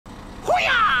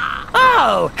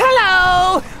Oh,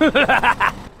 hello!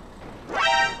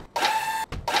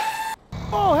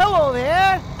 Oh, hello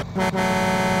there!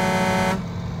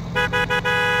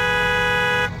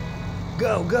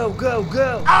 Go, go, go,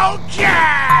 go! Okay!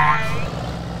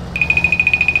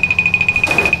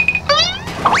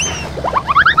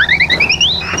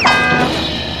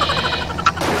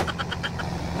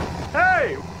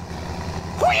 Hey!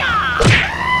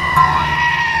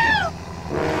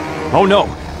 Oh no!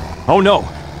 Oh no!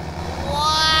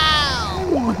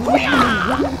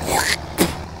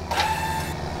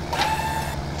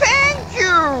 Thank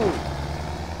you!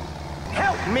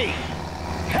 Help me!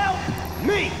 Help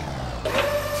me!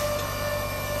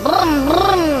 Brum,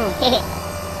 brum.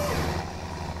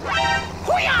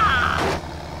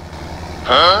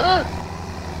 Huh?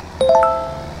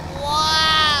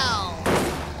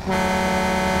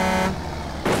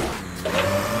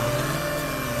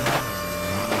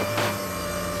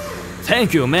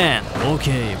 Thank you, man.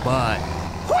 Okay, bye.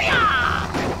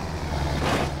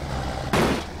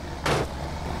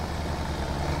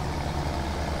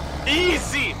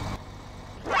 Easy!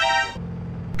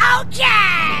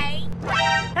 Okay!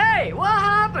 Hey, what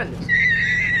happened?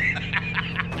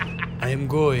 I am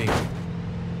going.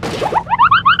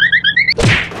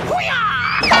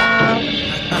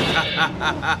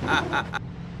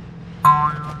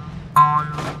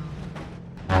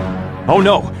 Oh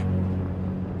no!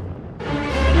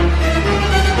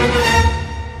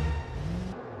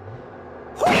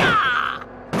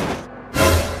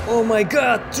 Oh my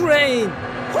god, train!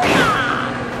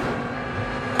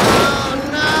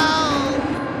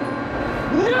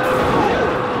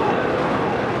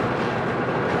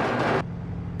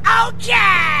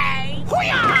 Okay!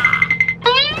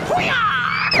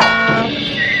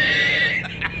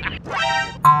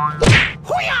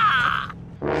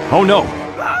 Oh no!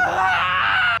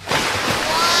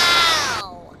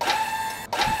 Wow!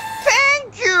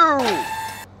 Thank you!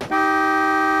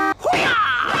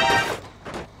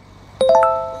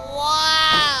 Wow!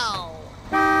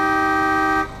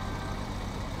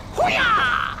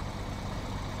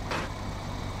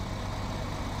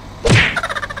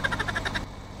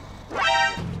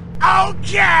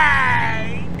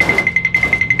 Okay!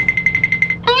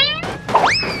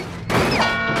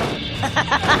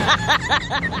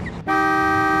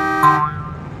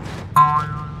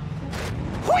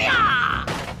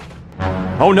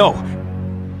 Oh no!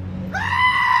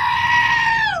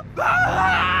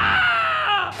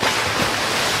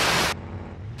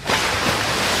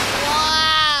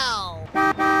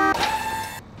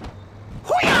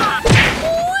 Wow!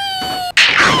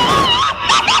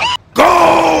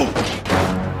 Go!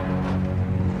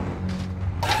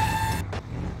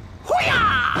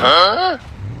 Huh?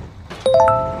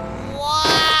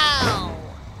 Wow!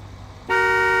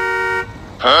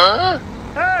 Huh?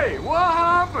 Hey, what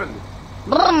happened?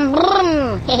 Brum,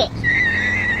 brum.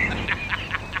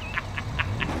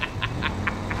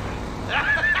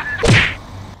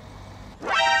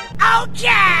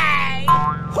 Okay!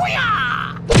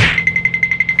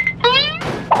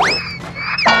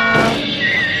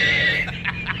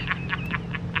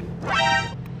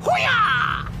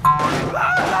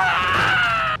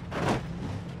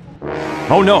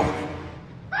 Oh no!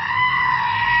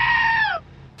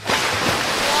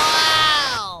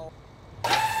 Wow!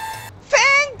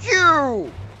 Thank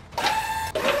you!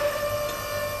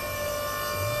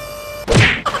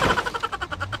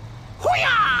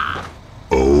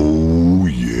 Oh,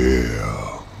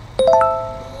 yeah.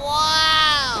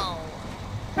 Wow!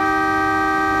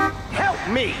 Help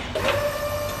me!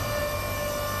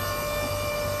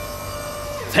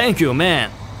 Thank you,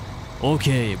 man.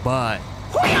 Okay, bye.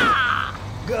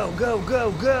 Go, go,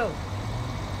 go, go!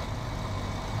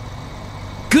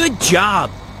 Good job!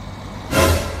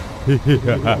 Okay!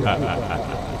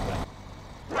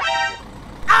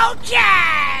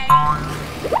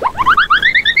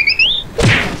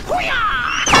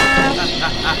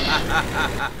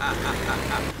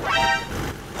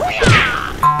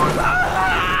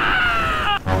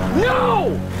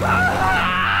 No!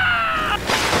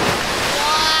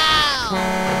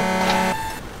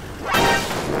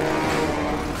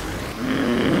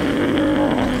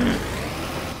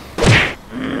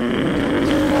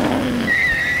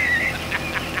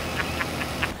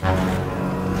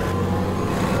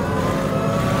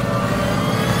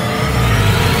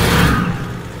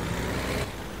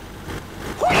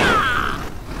 Wow!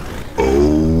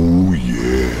 Oh,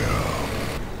 yeah.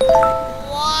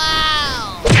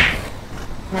 Wow!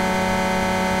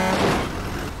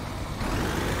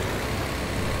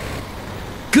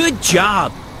 Good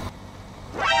job!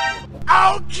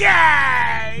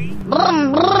 Okay!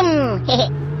 Brum, brum.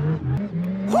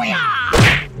 Hoo-yah!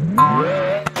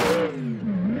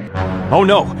 Oh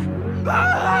no!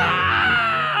 Wow!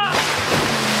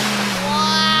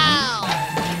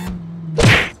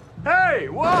 Hey,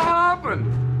 what happened?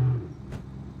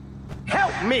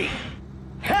 Help me!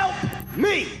 Help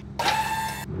me!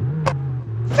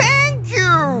 Thank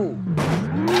you!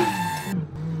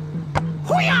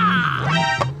 Wow!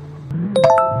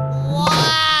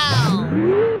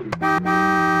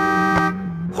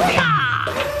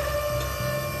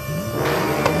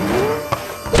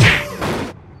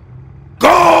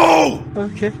 Go!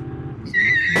 Okay.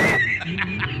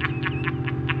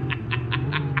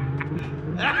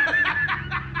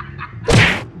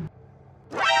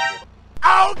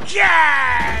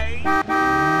 Okay! Wow!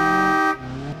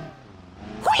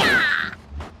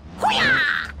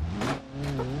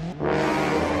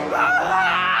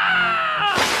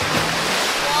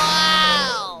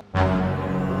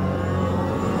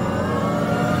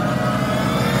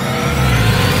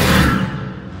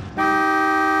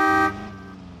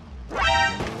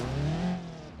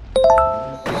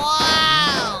 Wow!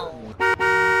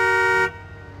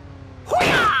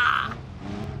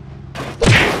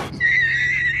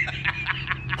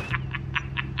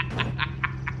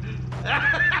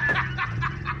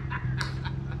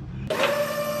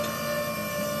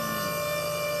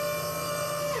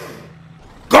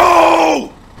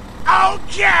 Go!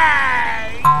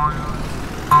 Okay! Oh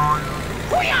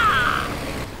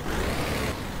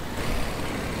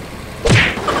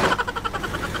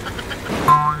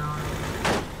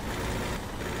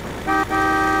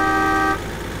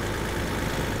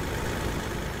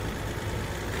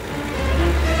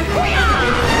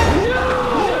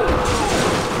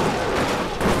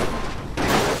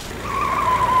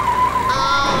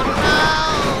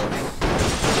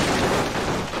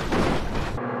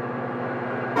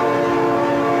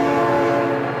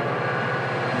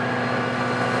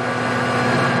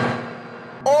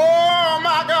Oh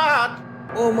my god!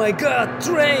 Oh my god,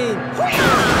 train!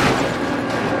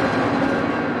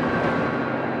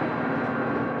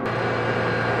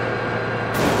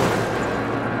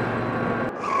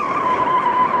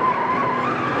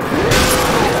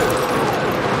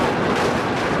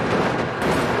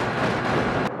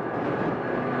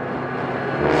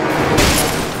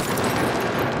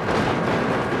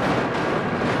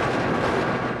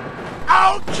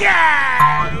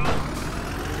 Okay!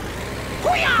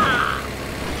 Hoo-yah!